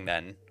tracking,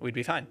 then we'd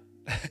be fine.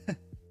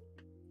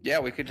 Yeah,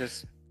 we could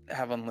just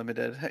have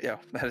unlimited. Yeah,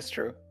 that is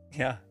true.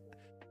 Yeah.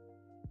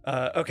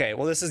 Okay,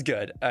 well, this is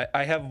good.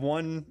 I have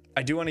one.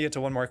 I do want to get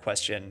to one more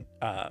question.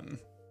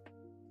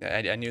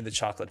 I knew the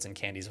chocolates and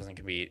candies wasn't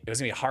gonna be. It was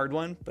gonna be a hard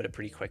one, but a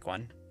pretty quick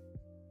one.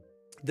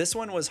 This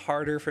one was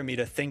harder for me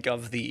to think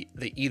of the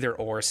either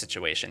or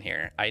situation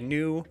here. I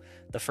knew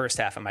the first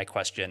half of my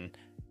question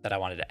that I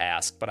wanted to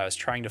ask, but I was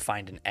trying to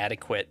find an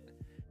adequate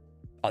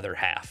other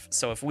half.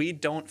 So if we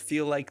don't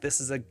feel like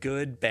this is a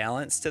good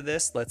balance to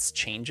this, let's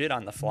change it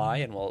on the fly,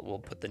 and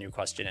we'll put the new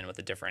question in with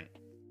a different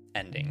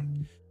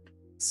ending.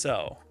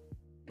 So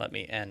let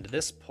me end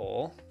this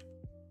poll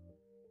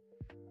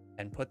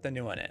and put the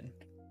new one in.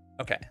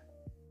 Okay.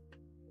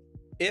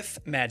 If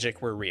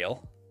magic were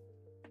real,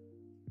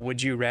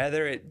 would you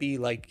rather it be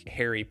like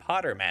Harry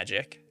Potter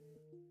magic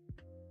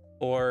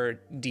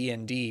or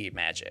D&D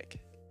magic,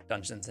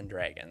 Dungeons and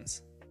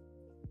Dragons?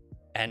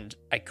 And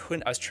I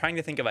was trying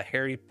to think of a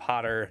Harry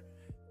Potter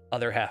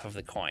other half of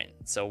the coin.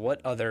 So what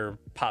other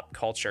pop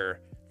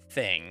culture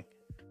thing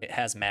it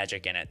has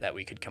magic in it that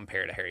we could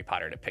compare to Harry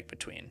Potter to pick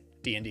between?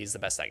 D&D is the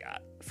best I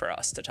got for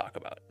us to talk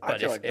about. I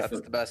feel like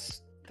that's the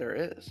best there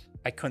is.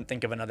 I couldn't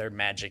think of another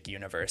magic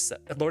universe.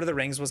 Lord of the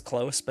Rings was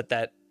close, but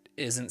that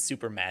isn't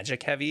super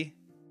magic heavy.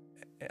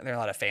 There are a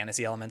lot of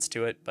fantasy elements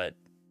to it, but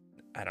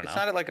I don't know. It's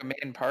not like a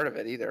main part of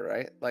it either,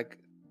 right? Like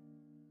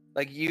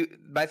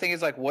my thing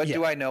is like, what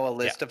do I know a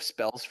list of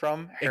spells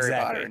from Harry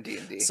Potter and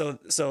D&D?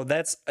 So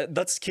that's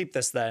let's keep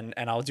this then,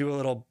 and I'll do a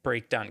little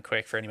breakdown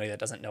quick for anybody that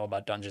doesn't know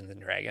about Dungeons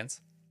and Dragons.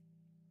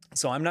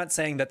 So I'm not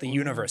saying that the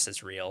universe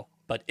is real,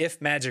 but if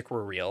magic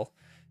were real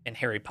in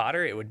Harry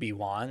Potter, it would be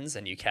wands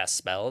and you cast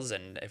spells.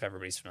 And if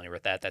everybody's familiar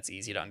with that, that's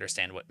easy to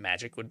understand what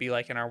magic would be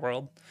like in our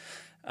world.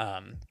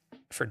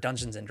 For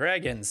Dungeons and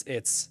Dragons,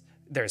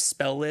 there's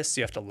spell lists.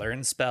 You have to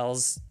learn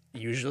spells.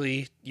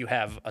 Usually you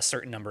have a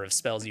certain number of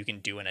spells you can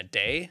do in a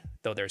day,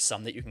 though there's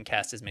some that you can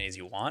cast as many as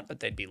you want, but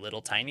they'd be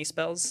little tiny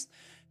spells.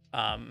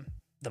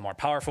 The more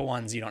powerful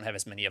ones, you don't have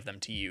as many of them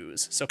to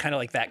use. So kind of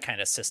like that kind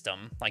of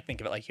system. Like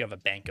think of it like you have a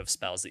bank of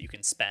spells that you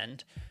can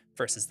spend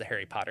versus the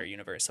Harry Potter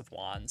universe of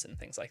wands and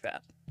things like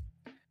that.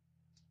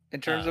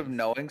 In terms of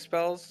knowing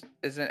spells,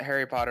 isn't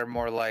Harry Potter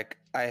more like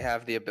I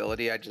have the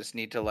ability, I just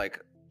need to like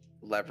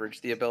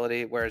leverage the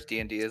ability, whereas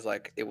D&D is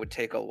like it would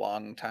take a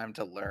long time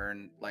to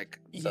learn, like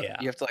you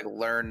have to like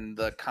learn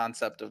the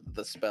concept of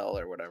the spell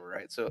or whatever,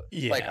 right? So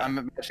like I'm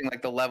imagining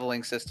like the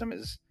leveling system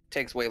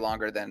takes way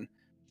longer than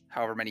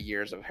however many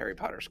years of Harry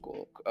Potter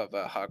school of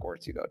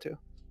Hogwarts you go to.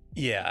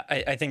 Yeah,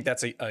 I think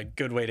that's a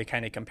good way to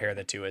kind of compare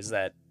the two, is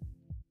that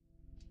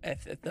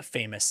the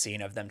famous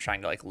scene of them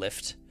trying to like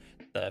lift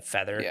the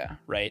feather,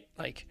 right?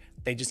 Like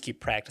they just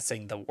keep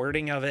practicing the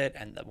wording of it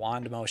and the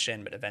wand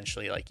motion, but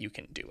eventually like you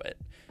can do it.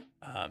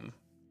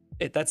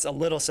 That's a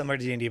little similar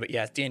to D&D, but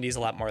yeah, D&D is a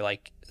lot more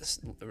like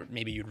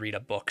maybe you'd read a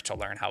book to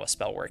learn how a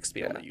spell works to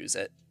be able to use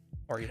it.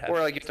 Or you have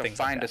to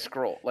find a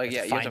scroll. Like, you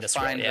have to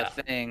find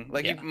the thing.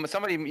 Like,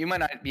 you might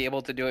not be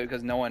able to do it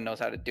because no one knows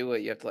how to do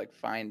it. You have to like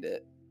find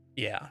it.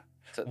 Yeah.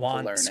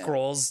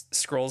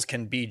 Scrolls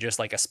can be just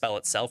like a spell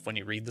itself. When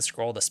you read the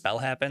scroll, the spell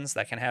happens.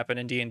 That can happen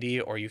in D&D.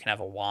 Or you can have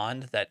a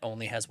wand that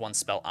only has one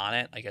spell on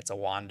it. Like it's a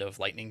wand of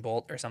lightning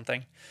bolt or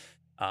something.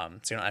 So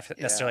you don't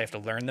necessarily have to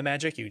learn the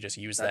magic. You just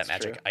use that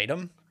magic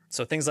item.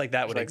 So things like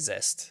that would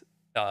exist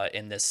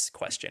in this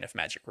question if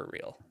magic were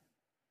real.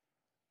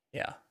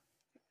 Yeah.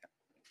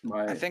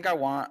 I think I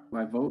want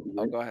my vote.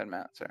 Oh, go ahead,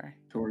 Matt. Sorry.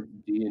 Towards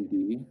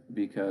D&D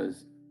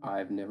because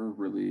I've never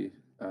really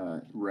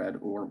read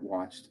or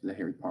watched the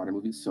Harry Potter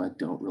movies, so I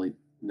don't really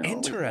know.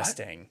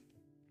 Interesting.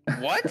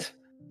 What?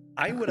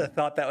 I would have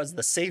thought that was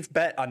the safe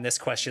bet on this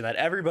question, that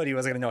everybody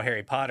was going to know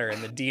Harry Potter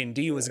and the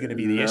D&D was going to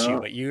be the issue,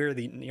 but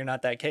you're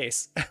not that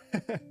case.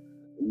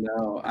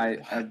 No,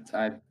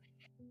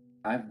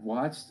 I've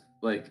watched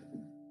like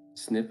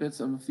snippets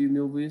of a few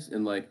movies,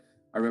 and like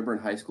I remember in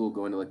high school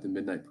going to like the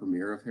midnight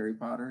premiere of Harry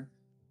Potter,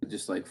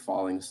 just like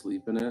falling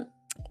asleep in it.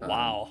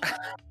 Wow.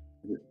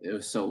 It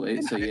was so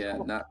late. So yeah,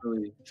 not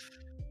really.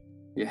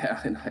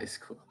 Yeah, in high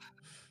school.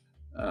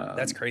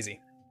 That's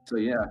crazy. So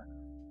yeah,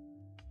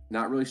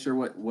 not really sure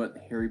what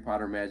Harry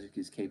Potter magic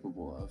is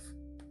capable of.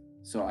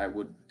 So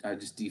I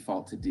just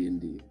default to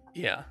D&D.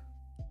 Yeah.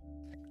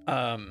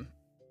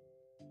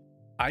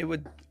 I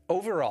would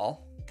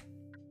overall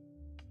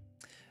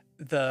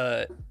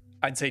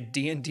I'd say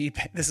D&D,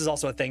 this is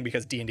also a thing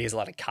because D&D is a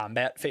lot of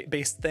combat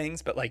based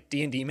things, but like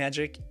D&D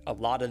magic, a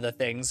lot of the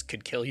things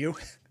could kill you.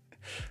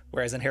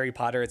 Whereas in Harry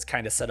Potter, it's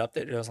kind of set up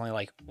that there's only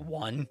like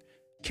one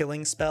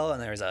killing spell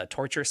and there's a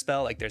torture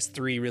spell. Like there's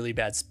 3 really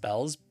bad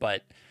spells,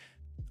 but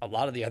a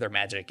lot of the other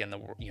magic in the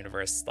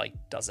universe like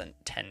doesn't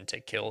tend to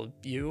kill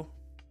you.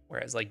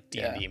 Whereas like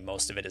D&D,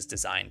 most of it is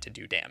designed to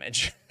do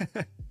damage.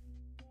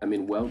 I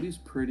mean, Welby's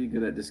pretty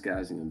good at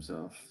disguising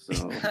himself,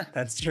 so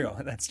That's true.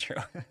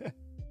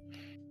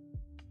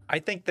 I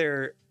think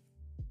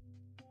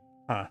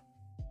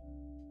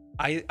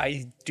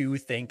I do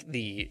think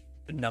the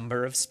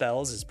number of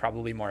spells is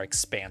probably more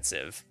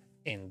expansive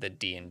in the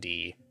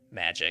D&D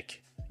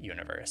magic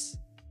universe.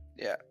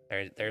 Yeah.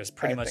 There's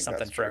pretty much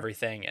something for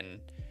everything,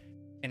 and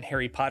in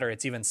Harry Potter,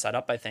 it's even set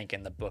up, I think,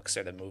 in the books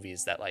or the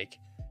movies that like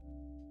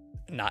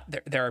not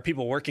there are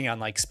people working on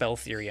like spell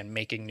theory and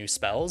making new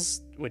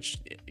spells, which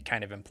it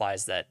kind of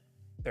implies that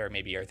there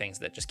maybe are things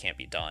that just can't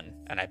be done,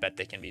 and I bet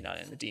they can be done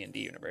in the D&D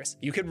universe.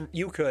 You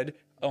could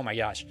oh my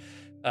gosh,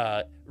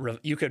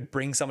 you could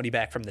bring somebody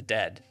back from the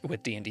dead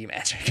with D&D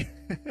magic.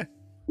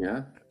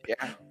 Yeah.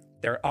 Yeah.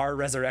 There are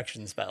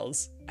resurrection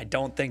spells. I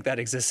don't think that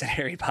exists in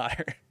Harry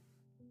Potter.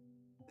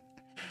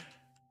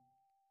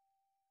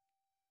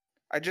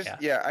 I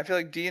feel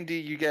like D&D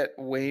you get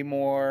way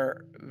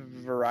more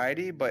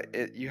variety, but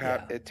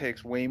it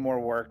takes way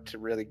more work to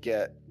really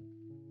get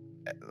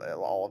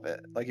all of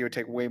it. Like it would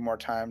take way more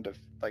time to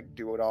like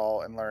do it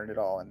all and learn it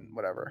all and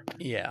whatever.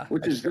 Yeah.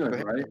 Which is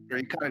good, right? Or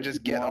you kind of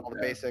just get all the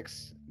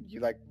basics. You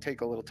like take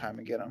a little time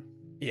and get them.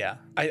 Yeah,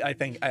 I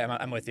think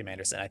I'm with you,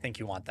 Manderson. I think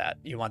you want that.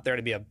 You want there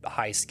to be a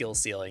high skill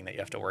ceiling that you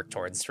have to work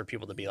towards for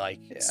people to be like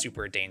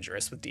super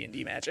dangerous with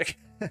D&D magic.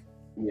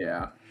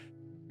 Yeah.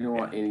 You don't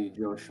want any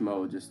Joe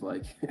Schmo just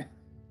like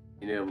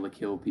being able to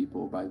kill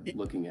people by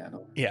looking at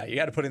them. Yeah, you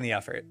got to put in the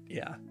effort.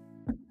 Yeah.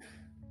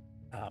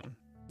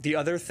 The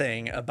other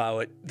thing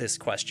about this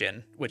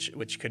question,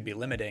 which could be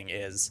limiting,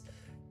 is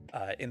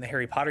in the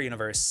Harry Potter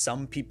universe,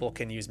 some people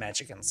can use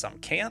magic and some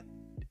can't.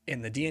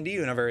 In the D&D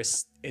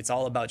universe, it's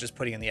all about just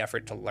putting in the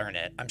effort to learn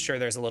it. I'm sure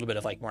there's a little bit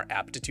of like more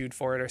aptitude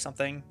for it or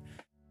something.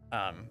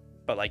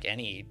 But like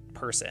any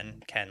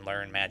person can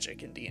learn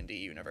magic in D&D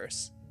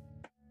universe.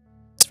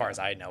 As far as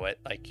I know it,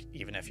 like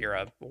even if you're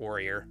a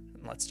warrior,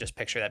 let's just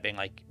picture that being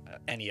like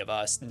any of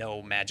us,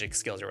 no magic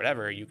skills or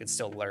whatever, you could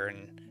still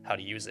learn how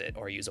to use it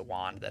or use a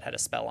wand that had a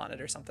spell on it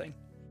or something.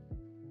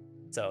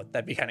 So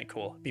that'd be kind of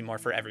cool. Be more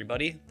for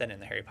everybody than in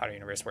the Harry Potter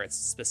universe where it's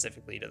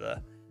specifically to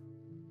the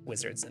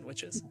wizards and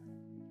witches.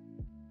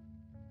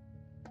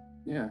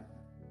 Yeah.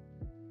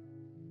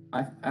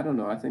 I don't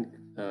know. I think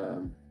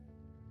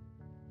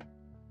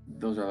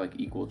those are like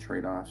equal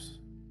trade-offs.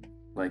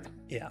 Like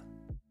yeah,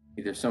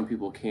 either some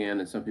people can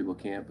and some people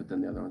can't, but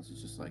then the other ones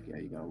is just like, yeah,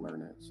 you gotta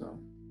learn it. So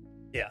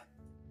yeah,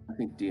 I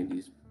think D&D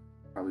is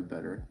probably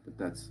better, but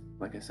that's,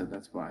 like I said,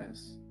 that's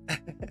bias.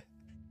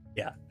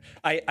 Yeah.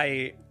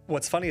 I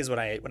what's funny is when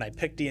I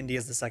picked D&D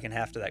as the second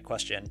half to that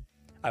question,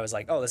 I was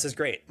like, oh, this is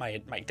great.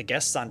 The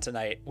guests on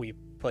tonight, we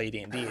play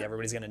D&D.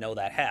 Everybody's gonna know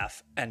that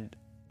half. And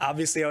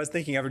obviously I was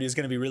thinking everybody's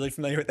gonna be really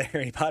familiar with the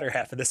Harry Potter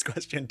half of this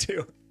question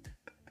too.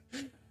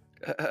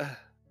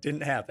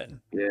 Didn't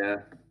happen. Yeah,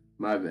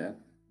 my bad.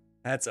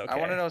 That's okay. I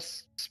want to know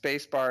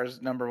Spacebar's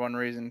 #1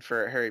 reason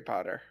for Harry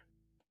Potter.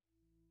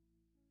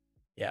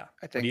 Yeah,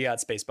 I think you got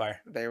Spacebar.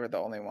 They were the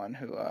only one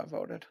who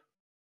voted.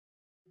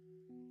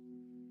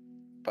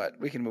 But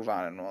we can move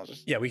on and we'll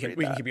just we can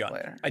keep going.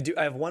 Later.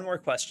 I have one more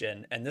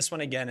question, and this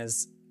one again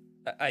is,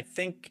 I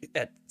think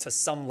to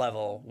some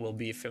level we'll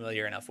be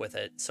familiar enough with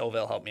it.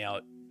 Soville helped me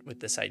out with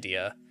this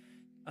idea.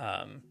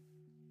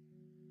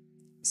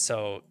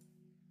 So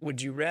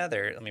would you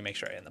rather, let me make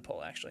sure I end the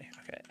poll actually.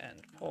 Okay,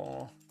 end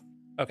poll.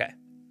 Okay.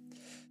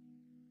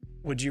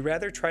 Would you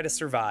rather try to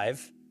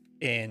survive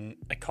in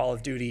a Call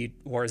of Duty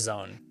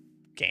Warzone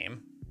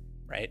game,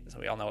 right? So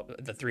we all know,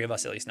 the three of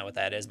us at least know what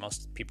that is.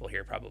 Most people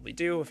here probably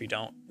do. If you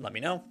don't, let me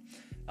know.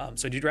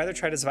 So would you rather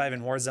try to survive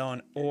in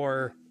Warzone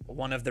or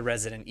one of the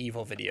Resident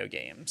Evil video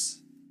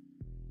games?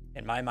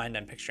 In my mind,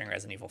 I'm picturing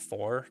Resident Evil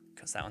 4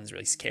 because that one's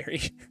really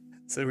scary.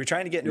 So we're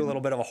trying to get into a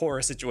little bit of a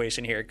horror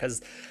situation here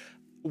because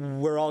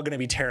we're all going to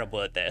be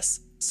terrible at this.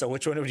 So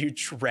which one would you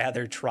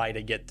rather try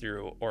to get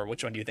through, or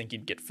which one do you think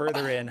you'd get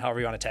further in?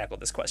 However you want to tackle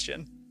this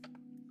question.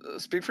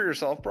 Speak for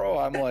yourself, bro.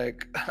 I'm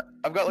like,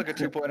 I've got like a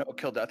 2.0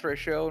 kill death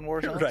ratio in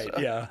Warzone. Right.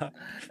 So. Yeah.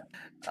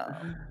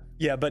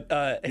 Yeah, but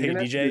hey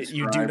DJ,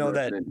 you do know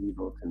that.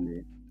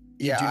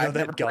 Yeah, you do know I've that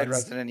never played guns.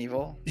 Resident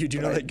Evil. You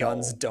do know that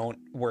guns don't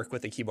work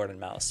with a keyboard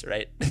and mouse,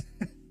 right?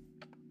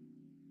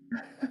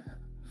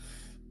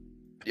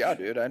 Yeah,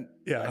 dude. I knew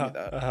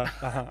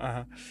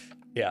that.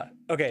 Yeah.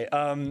 Okay.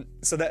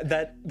 So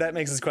that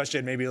makes this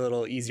question maybe a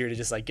little easier to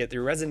just like get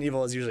through. Resident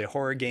Evil is usually a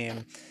horror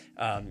game.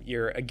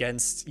 You're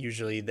against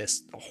usually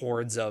this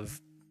hordes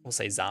of, we'll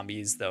say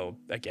zombies, though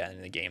again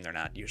in the game they're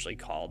not usually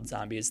called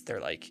zombies.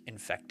 They're like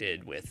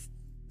infected with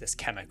this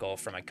chemical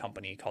from a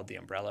company called the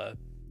Umbrella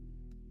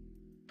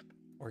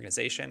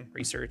Organization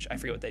Research. I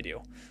forget what they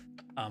do.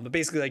 But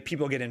basically like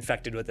people get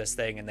infected with this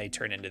thing and they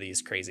turn into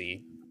these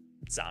crazy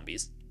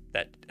zombies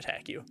that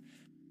attack you.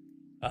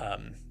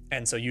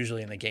 And so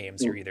usually in the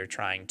games, you're either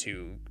trying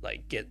to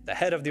like get the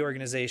head of the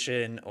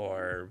organization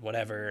or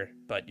whatever,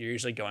 but you're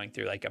usually going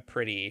through like a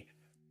pretty,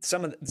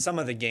 some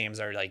of the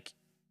games are like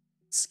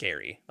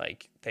scary.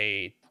 Like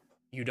I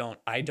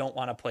don't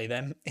want to play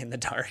them in the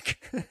dark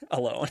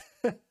alone.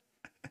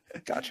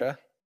 Gotcha.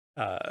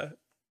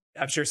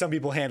 I'm sure some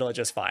people handle it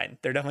just fine.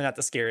 They're definitely not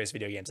the scariest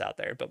video games out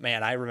there, but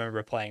man, I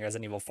remember playing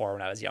Resident Evil 4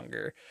 when I was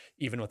younger,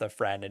 even with a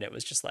friend, and it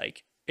was just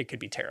like, it could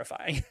be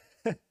terrifying.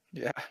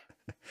 Yeah.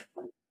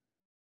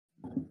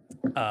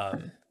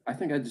 I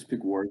think I'd just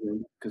pick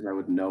Warzone because I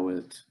would know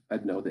it.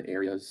 I'd know the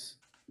areas.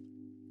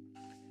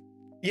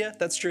 Yeah,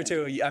 that's true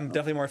too. I'm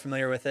definitely more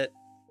familiar with it.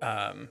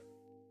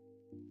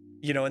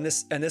 You know, and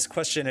this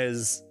question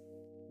is,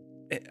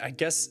 I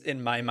guess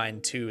in my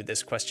mind too,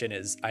 this question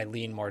is, I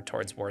lean more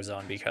towards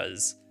Warzone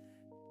because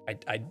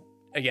I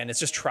again, it's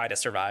just try to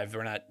survive.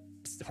 We're not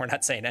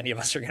saying any of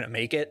us are going to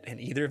make it in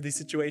either of these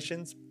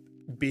situations.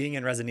 Being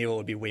in Resident Evil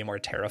would be way more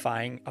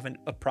terrifying of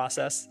a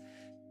process,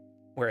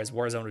 whereas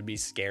Warzone would be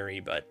scary,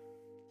 but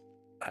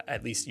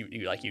at least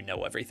you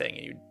know everything,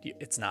 and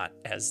it's not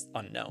as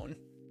unknown.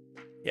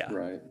 Yeah.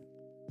 Right.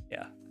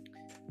 Yeah.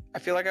 I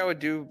feel like I would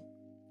do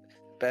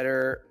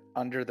better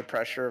under the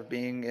pressure of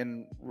being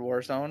in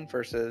Warzone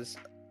versus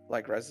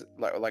like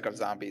a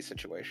zombie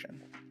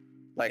situation.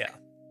 Like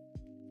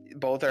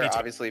both are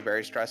obviously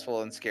very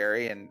stressful and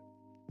scary, and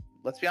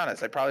let's be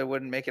honest, I probably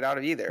wouldn't make it out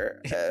of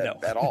either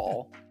at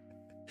all.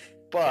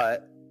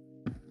 But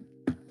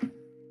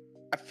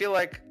I feel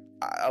like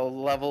a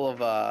level of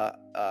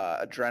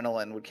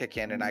adrenaline would kick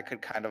in, and I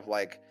could kind of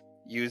like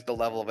use the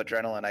level of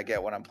adrenaline I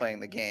get when I'm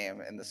playing the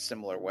game in the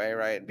similar way,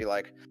 right? And be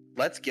like,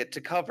 let's get to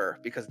cover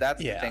because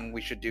that's the thing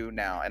we should do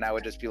now. And I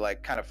would just be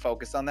like kind of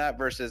focused on that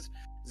versus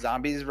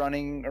zombies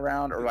running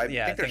around, or I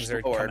think they're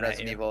slower in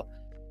Resident Evil,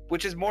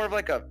 which is more of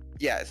like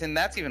and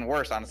that's even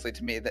worse, honestly,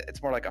 to me. That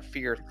it's more like a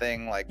fear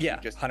thing. Like you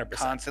just 100%.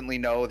 Constantly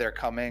know they're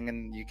coming,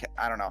 and you can,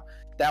 I don't know.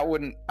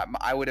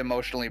 I would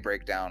emotionally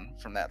break down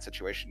from that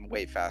situation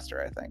way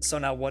faster, I think. So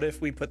now what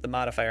if we put the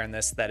modifier in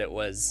this that it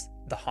was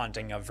the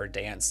Haunting of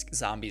Verdansk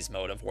zombies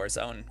mode of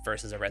Warzone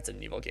versus a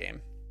Resident Evil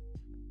game?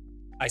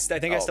 I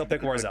think I still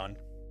pick Warzone.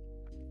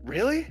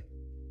 Really?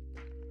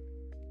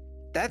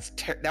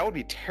 That would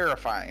be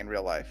terrifying in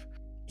real life.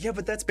 Yeah,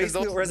 but that's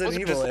basically what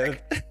Resident Evil is.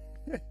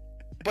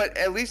 But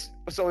at least,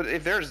 so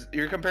if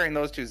you're comparing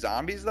those two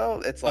zombies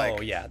though, it's like,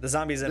 oh yeah, the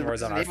zombies in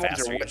Warzone are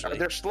faster usually.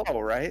 They're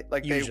slow, right?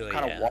 Like usually, they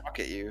kind of walk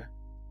at you.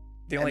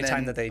 The only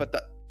time that they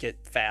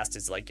get fast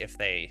is like if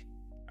they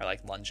are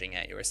like lunging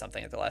at you or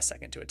something at the last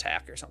second to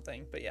attack or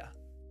something. But yeah.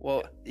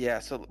 Well, yeah.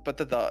 So, but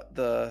the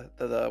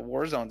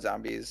Warzone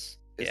zombies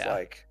is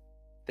like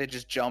they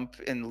just jump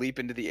and leap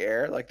into the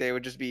air, like they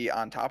would just be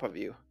on top of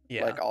you,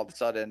 like all of a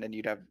sudden, and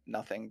you'd have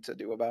nothing to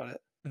do about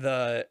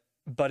it.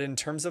 But in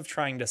terms of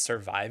trying to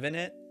survive in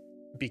it,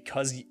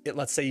 because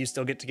let's say you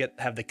still get to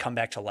have the come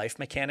back to life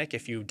mechanic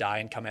if you die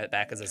and come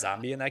back as a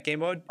zombie in that game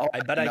mode, I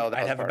bet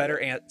I'd have a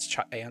better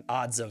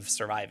odds of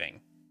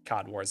surviving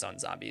COD Warzone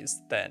zombies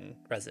than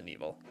Resident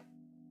Evil.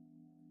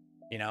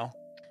 You know?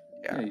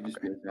 Yeah, you just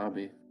be a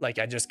zombie. Like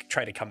I just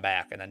try to come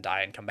back and then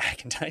die and come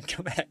back and die and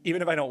come back.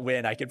 Even if I don't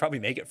win, I could probably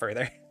make it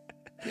further.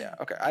 Yeah.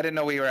 Okay. I didn't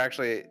know we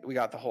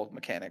got the whole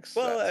mechanics.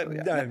 Well, in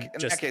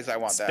that case, I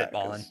want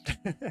spitballing.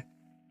 That.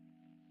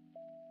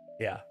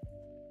 Yeah.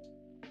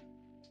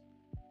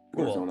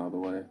 Cool. Warzone all the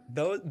way.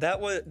 Though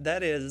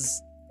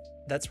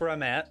that's where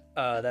I'm at.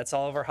 That's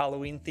all of our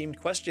Halloween themed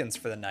questions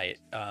for the night.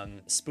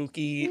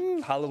 Spooky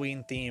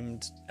Halloween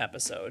themed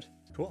episode.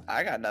 Cool.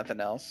 I got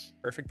nothing else.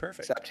 Perfect.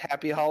 Except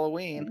happy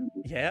Halloween.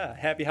 Yeah,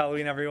 happy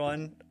Halloween,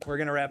 everyone. We're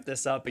gonna wrap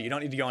this up, but you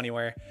don't need to go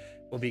anywhere.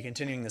 We'll be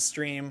continuing the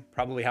stream,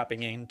 probably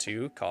hopping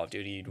into Call of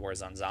Duty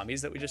Warzone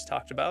Zombies that we just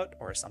talked about,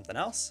 or something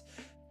else.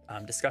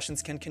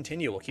 Discussions can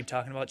continue. We'll keep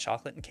talking about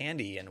chocolate and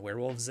candy and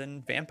werewolves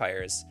and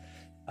vampires.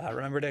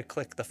 Remember to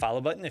click the follow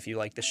button if you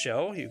like the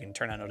show. You can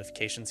turn on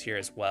notifications here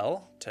as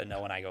well to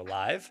know when I go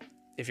live.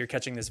 If you're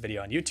catching this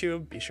video on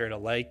YouTube, be sure to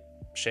like,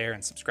 share,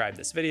 and subscribe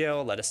this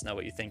video. Let us know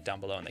what you think down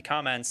below in the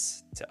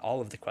comments to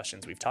all of the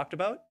questions we've talked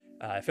about.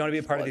 If you want to be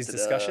a part of these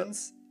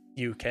discussions,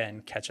 you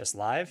can catch us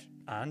live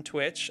on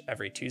Twitch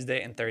every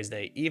Tuesday and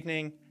Thursday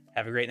evening.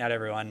 Have a great night,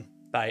 everyone.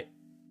 Bye.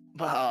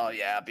 Oh,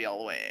 yeah, happy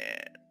Halloween.